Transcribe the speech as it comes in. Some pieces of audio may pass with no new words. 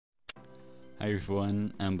Hi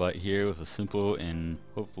everyone, I'm Bot here with a simple and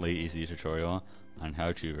hopefully easy tutorial on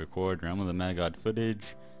how to record Realm of the Mad God footage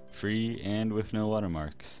free and with no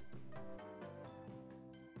watermarks.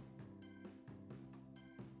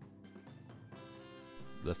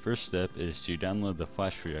 The first step is to download the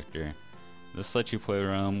flash projector. This lets you play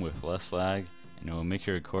around with less lag and it will make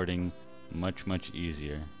your recording much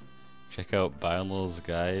easier. Check out Bylul's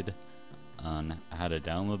guide on how to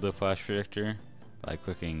download the flash projector by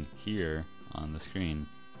clicking here on the screen.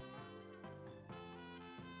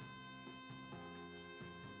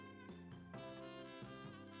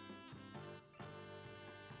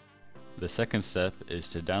 The second step is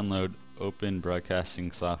to download Open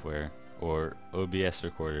Broadcasting Software, or OBS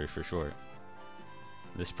Recorder for short.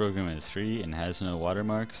 This program is free and has no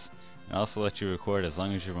watermarks, and also lets you record as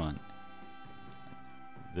long as you want.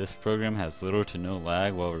 This program has little to no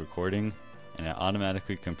lag while recording, and it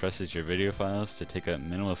automatically compresses your video files to take up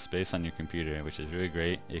minimal space on your computer, which is really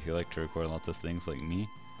great if you like to record lots of things like me.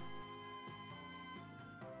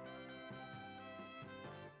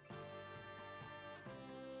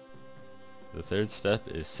 The third step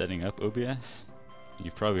is setting up OBS.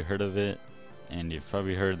 You've probably heard of it, and you've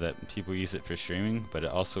probably heard that people use it for streaming, but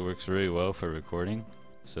it also works really well for recording.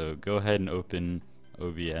 So go ahead and open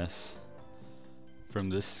OBS. From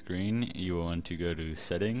this screen, you will want to go to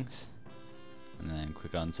Settings, and then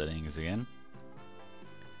click on Settings again.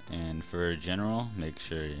 And for General, make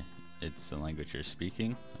sure it's the language you're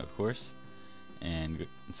speaking, of course. And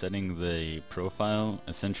setting the profile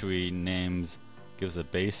essentially gives a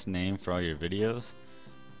base name for all your videos.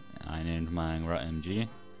 I named mine RotMG,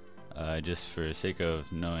 just for the sake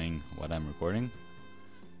of knowing what I'm recording.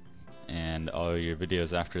 And all your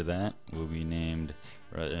videos after that will be named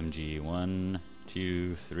RotMG 1,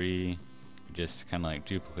 2, 3, just kind of like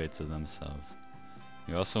duplicates of themselves.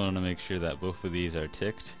 You also want to make sure that both of these are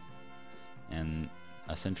ticked, and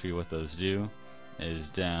essentially what those do is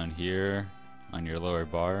down here on your lower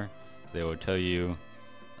bar, they will tell you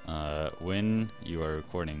when you are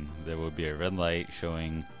recording. There will be a red light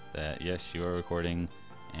showing that yes, you are recording,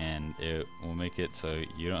 and it will make it so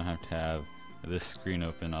you don't have to have this screen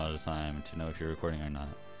open all the time to know if you're recording or not.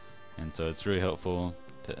 And so it's really helpful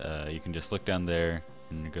to, you can just look down there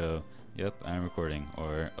and go, yep, I'm recording,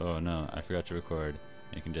 or oh no, I forgot to record.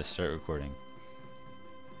 You can just start recording.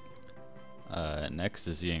 Next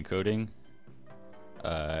is the encoding.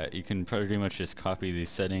 You can pretty much just copy these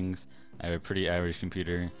settings. I have a pretty average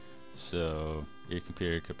computer, so your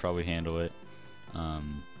computer could probably handle it.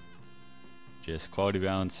 Just quality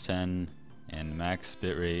balance 10 and max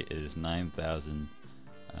bitrate is 9000.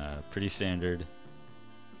 Pretty standard,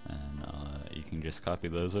 and you can just copy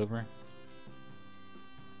those over.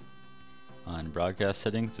 On broadcast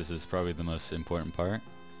settings, this is probably the most important part.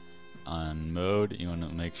 On mode, you want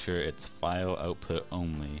to make sure it's file output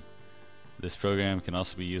only. This program can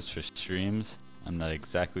also be used for streams. I'm not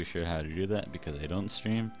exactly sure how to do that because I don't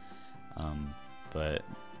stream, but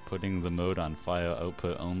putting the mode on file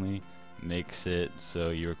output only makes it so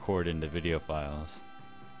you record into video files.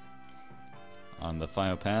 On the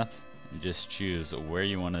file path, you just choose where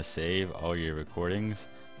you want to save all your recordings.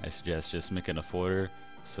 I suggest just making a folder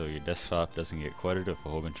so your desktop doesn't get cluttered with a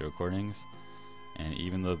whole bunch of recordings. And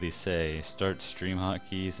even though they say start stream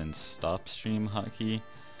hotkeys and stop stream hotkey,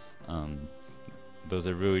 those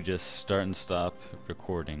are really just start and stop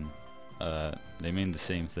recording. They mean the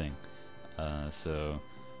same thing. So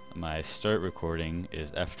my start recording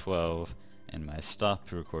is F12 and my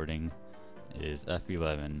stop recording is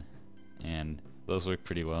F11, and those work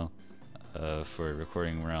pretty well for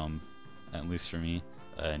recording Realm, at least for me.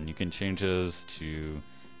 And you can change those to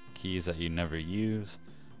keys that you never use,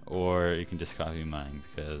 or you can just copy mine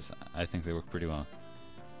because I think they work pretty well.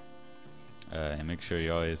 And make sure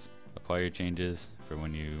you always apply your changes for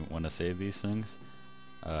when you want to save these things.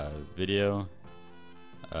 Video,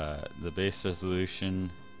 the base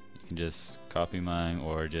resolution, you can just copy mine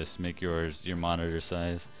or just make yours your monitor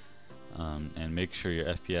size, and make sure your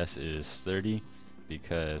FPS is 30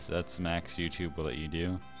 because that's max YouTube will let you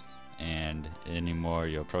do, and any more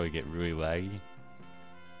you'll probably get really laggy.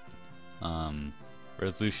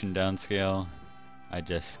 Resolution downscale, I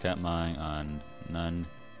just kept mine on none,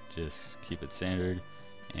 just keep it standard,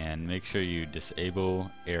 and make sure you disable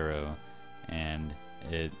arrow, and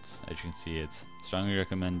it's, as you can see, it's strongly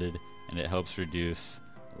recommended and it helps reduce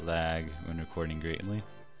lag when recording greatly.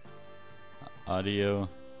 Audio,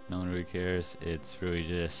 no one really cares, it's really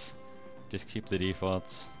just keep the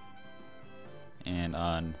defaults, and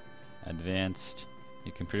on advanced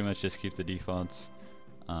you can pretty much just keep the defaults.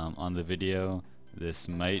 On the video, this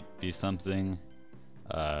might be something.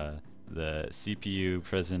 The CPU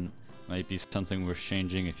present Might be something worth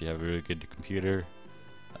changing if you have a really good computer.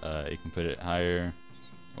 You can put it higher,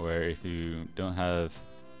 or if you have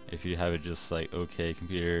it just like okay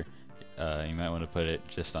computer, you might want to put it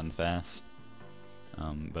just on fast.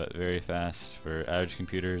 But very fast for average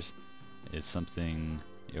computers is something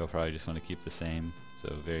you'll probably just want to keep the same,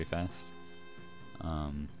 so very fast.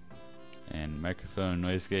 And microphone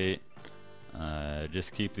noise gate,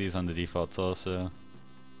 just keep these on the defaults also.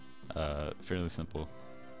 Fairly simple.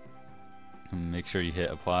 Make sure you hit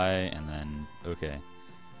apply and then OK.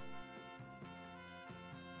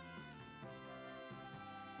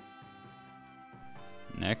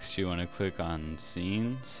 Next you want to click on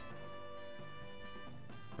scenes,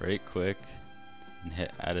 right click and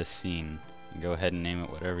hit add a scene and go ahead and name it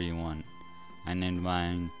whatever you want. I named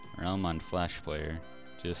mine Realm on Flash Player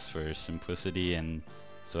just for simplicity and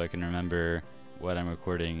so I can remember what I'm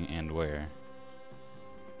recording and where.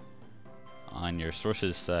 On your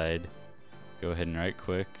sources side, go ahead and right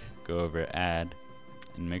click, go over add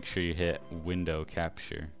and make sure you hit window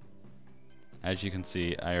capture. As you can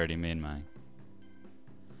see, I already made mine.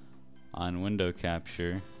 On window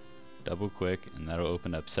capture, double click and that'll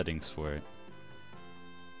open up settings for it.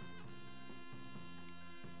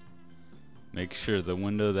 Make sure the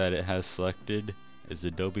window that it has selected is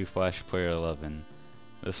Adobe Flash Player 11.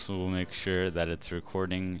 This will make sure that it's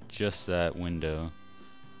recording just that window.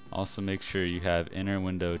 Also make sure you have inner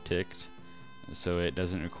window ticked so it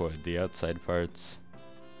doesn't record the outside parts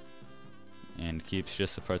and keeps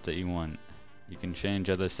just the parts that you want. You can change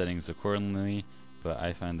other settings accordingly, but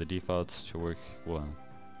I find the defaults to work well.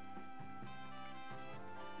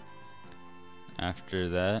 After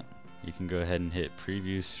that, you can go ahead and hit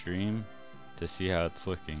preview stream to see how it's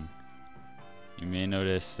looking. You may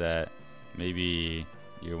notice that maybe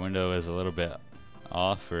your window is a little bit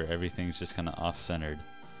off or everything's just kind of off-centered.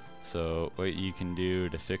 So what you can do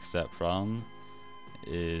to fix that problem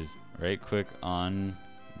is right click on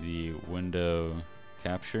the window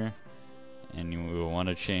capture and you will want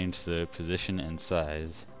to change the position and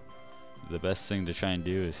size. The best thing to try and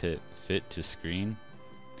do is hit fit to screen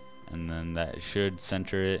and then that should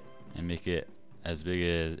center it and make it as big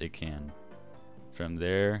as it can. From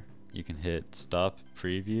there you can hit stop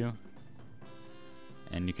preview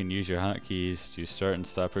and you can use your hotkeys to start and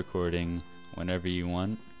stop recording whenever you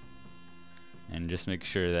want, and just make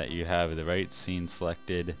sure that you have the right scene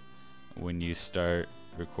selected when you start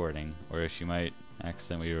recording, or else you might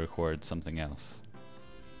accidentally record something else.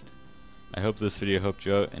 I hope this video helped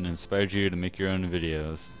you out and inspired you to make your own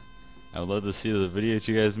videos. I would love to see the videos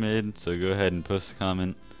you guys made, so go ahead and post a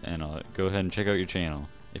comment and I'll go ahead and check out your channel.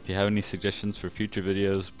 If you have any suggestions for future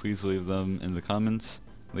videos, please leave them in the comments.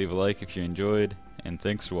 Leave a like if you enjoyed, and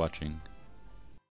thanks for watching.